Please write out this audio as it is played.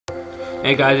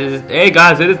Hey guys,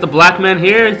 it is the Black Man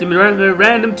here. It's been running a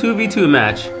random 2v2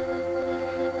 match.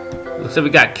 Looks like we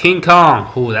got King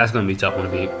Kong. Ooh, that's gonna be a tough one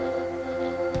to beat.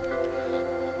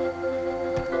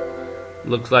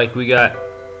 Looks like we got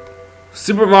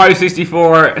Super Mario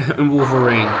 64 and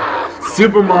Wolverine.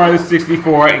 Super Mario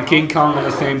 64 and King Kong on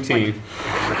the same team.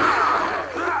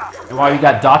 And while you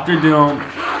got Dr. Doom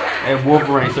and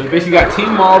Wolverine. So basically you got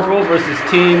Team Marvel versus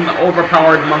Team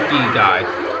Overpowered Monkey guy.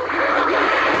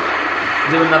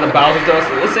 Do another battle with us.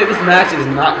 Let's say this match is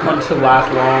not going to last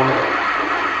long.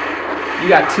 You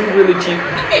got two really cheap.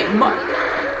 You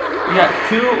got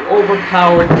two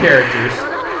overpowered characters.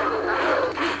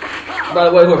 By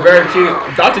the way, who are very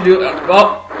cheap. Dr. Doom.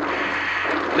 Well,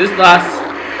 this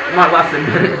might last a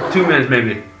minute, 2 minutes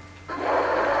maybe.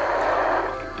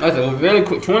 That's a very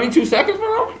quick 22 seconds,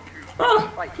 bro.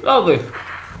 Oh, lovely.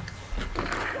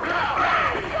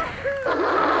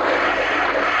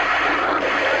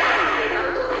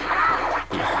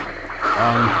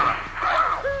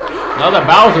 Another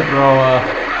Bowser throw.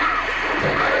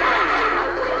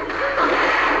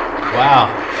 Wow.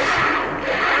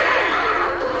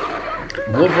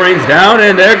 Wolverine's down,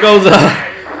 and there goes.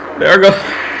 There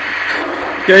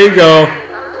you go.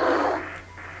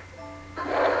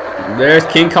 There's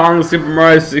King Kong Super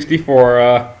Mario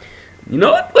 64. You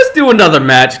know what? Let's do another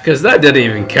match because that didn't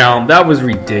even count. That was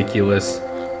ridiculous.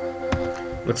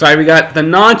 Looks like we got the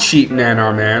non-cheap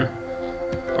M.U.G.E.N,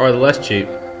 or the less cheap.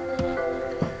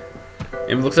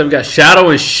 And it looks like we got Shadow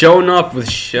and ShoNuff with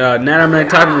Nanarman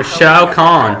talking with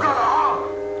ShaoKahn.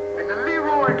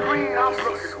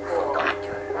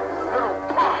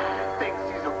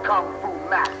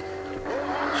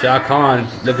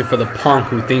 ShaoKahn looking for the punk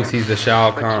who thinks he's the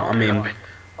Shogun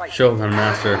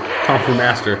Master. Kung Fu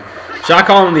Master.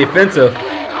 ShaoKahn on the offensive.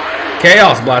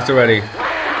 Chaos Blast already.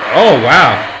 Oh,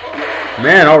 wow.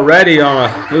 Man, already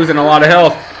losing a lot of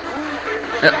health.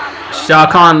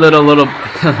 ShaoKahn little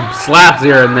slaps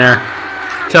here and there.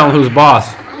 Tell him who's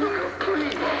boss.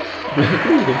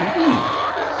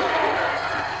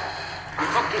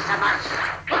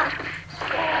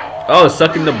 Oh,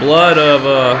 sucking the blood of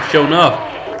ShoNuff.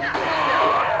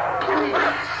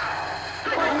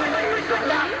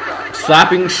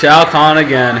 Slapping ShaoKahn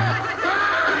again.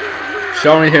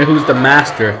 Showing him who's the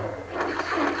master.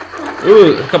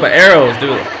 Ooh, a couple arrows,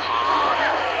 dude.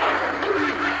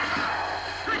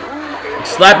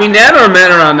 Slapping Nanarman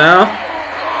around now.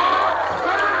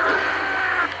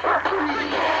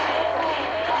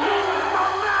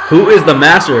 Who is the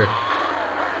master?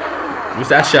 Who's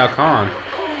that? ShaoKahn.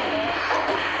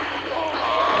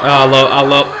 Oh,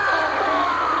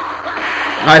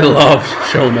 I love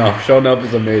ShoNuff. ShoNuff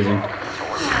is amazing.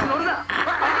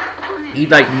 He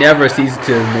never ceases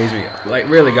to amaze me.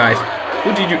 Really, guys.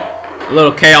 Who did you? A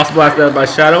little chaos blast out by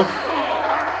Shadow.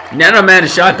 Nanarman and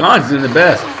ShaoKahn is doing the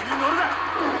best.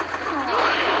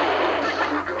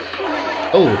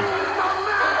 Oh.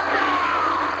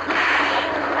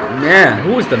 Man,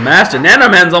 who is the master?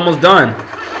 Nanarman's almost done.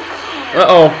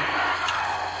 Uh-oh.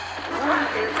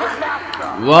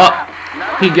 Well,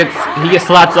 he gets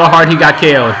slapped so hard he got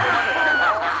KO'd.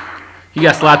 He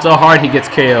got slapped so hard he gets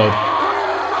KO'd.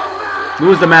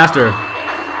 Who is the master?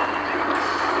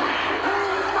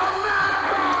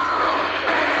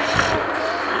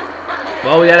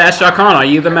 Well, we gotta ask ShaoKahn, are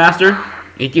you the master?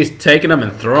 He keeps taking him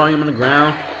and throwing him on the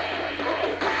ground.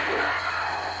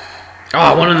 Oh,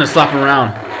 I wanted him to slap him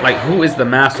around. Who is the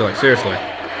master? Seriously.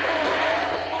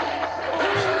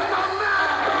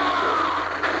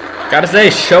 Gotta say,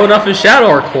 ShoNuff and Shadow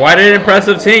are quite an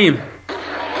impressive team.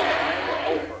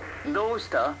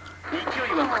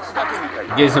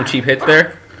 Getting some cheap hits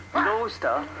there.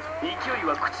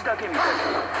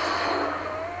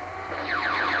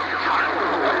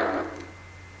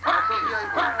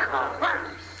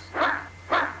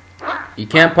 You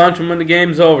can't punch him when the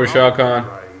game's over,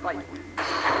 ShaoKahn.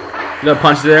 Little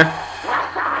punch there.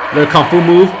 Little Kung Fu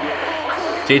move.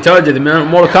 See, I told you, the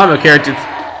Mortal Kombat characters,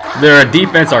 their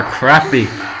defense are crappy.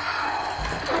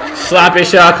 Slappy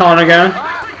ShaoKahn again.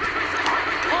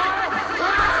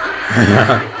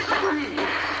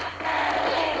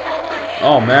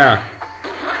 Oh man.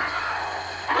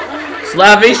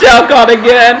 Slappy ShaoKahn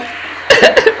again.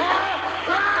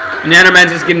 Nanarman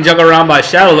just getting juggled around by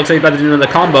Shadow. Looks like he's about to do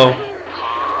another combo.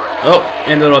 Oh,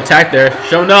 and a little attack there.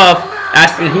 ShoNuff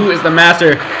asking who is the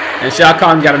master. And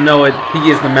ShaoKahn gotta know it. He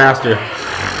is the master.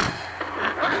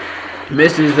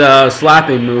 Misses the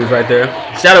slapping move right there.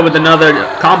 Shadow with another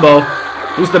combo.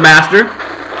 Who's the master?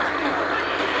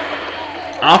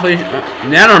 Awfully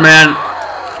Nanarman.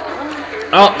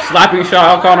 Oh, slapping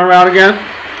ShaoKahn around again.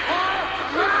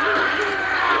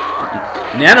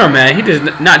 Nanarman, he does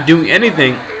not doing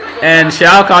anything. And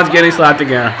Shao Kahn's getting slapped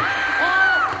again.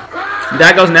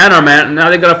 That goes Nanarman. Now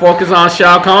they gotta focus on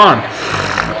Shao Kahn.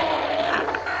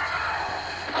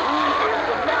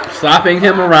 Slapping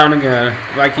him around again,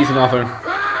 like he's nothing.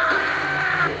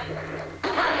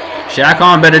 Shao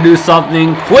Kahn better do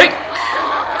something quick.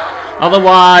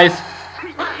 Otherwise,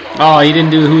 oh, he didn't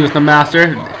do who's the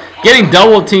master. Getting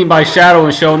double teamed by Shadow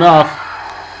and ShoNuff.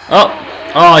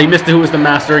 Oh, he missed the who is the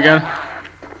master again.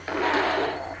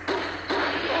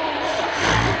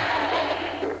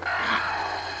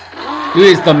 Who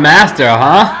is the master,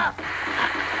 huh?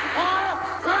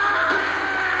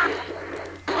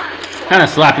 Kind of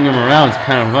slapping him around. It's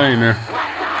kind of funny there.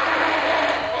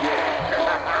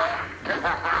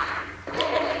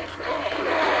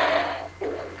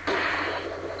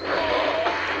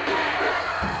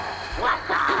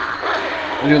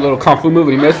 Do a little kung fu move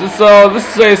and he misses. So this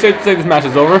is safe to say this match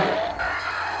is over.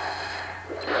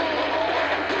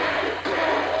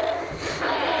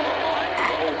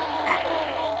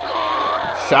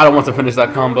 Shadow wants to finish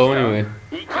that combo anyway.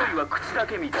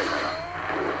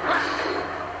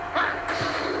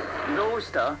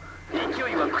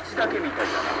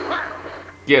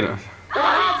 Get him.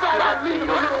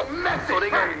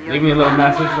 Leave me a little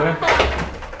message there.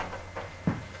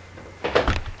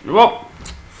 Well,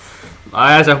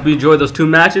 guys, I hope you enjoyed those two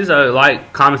matches.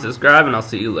 Like, comment, subscribe, and I'll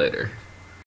see you later.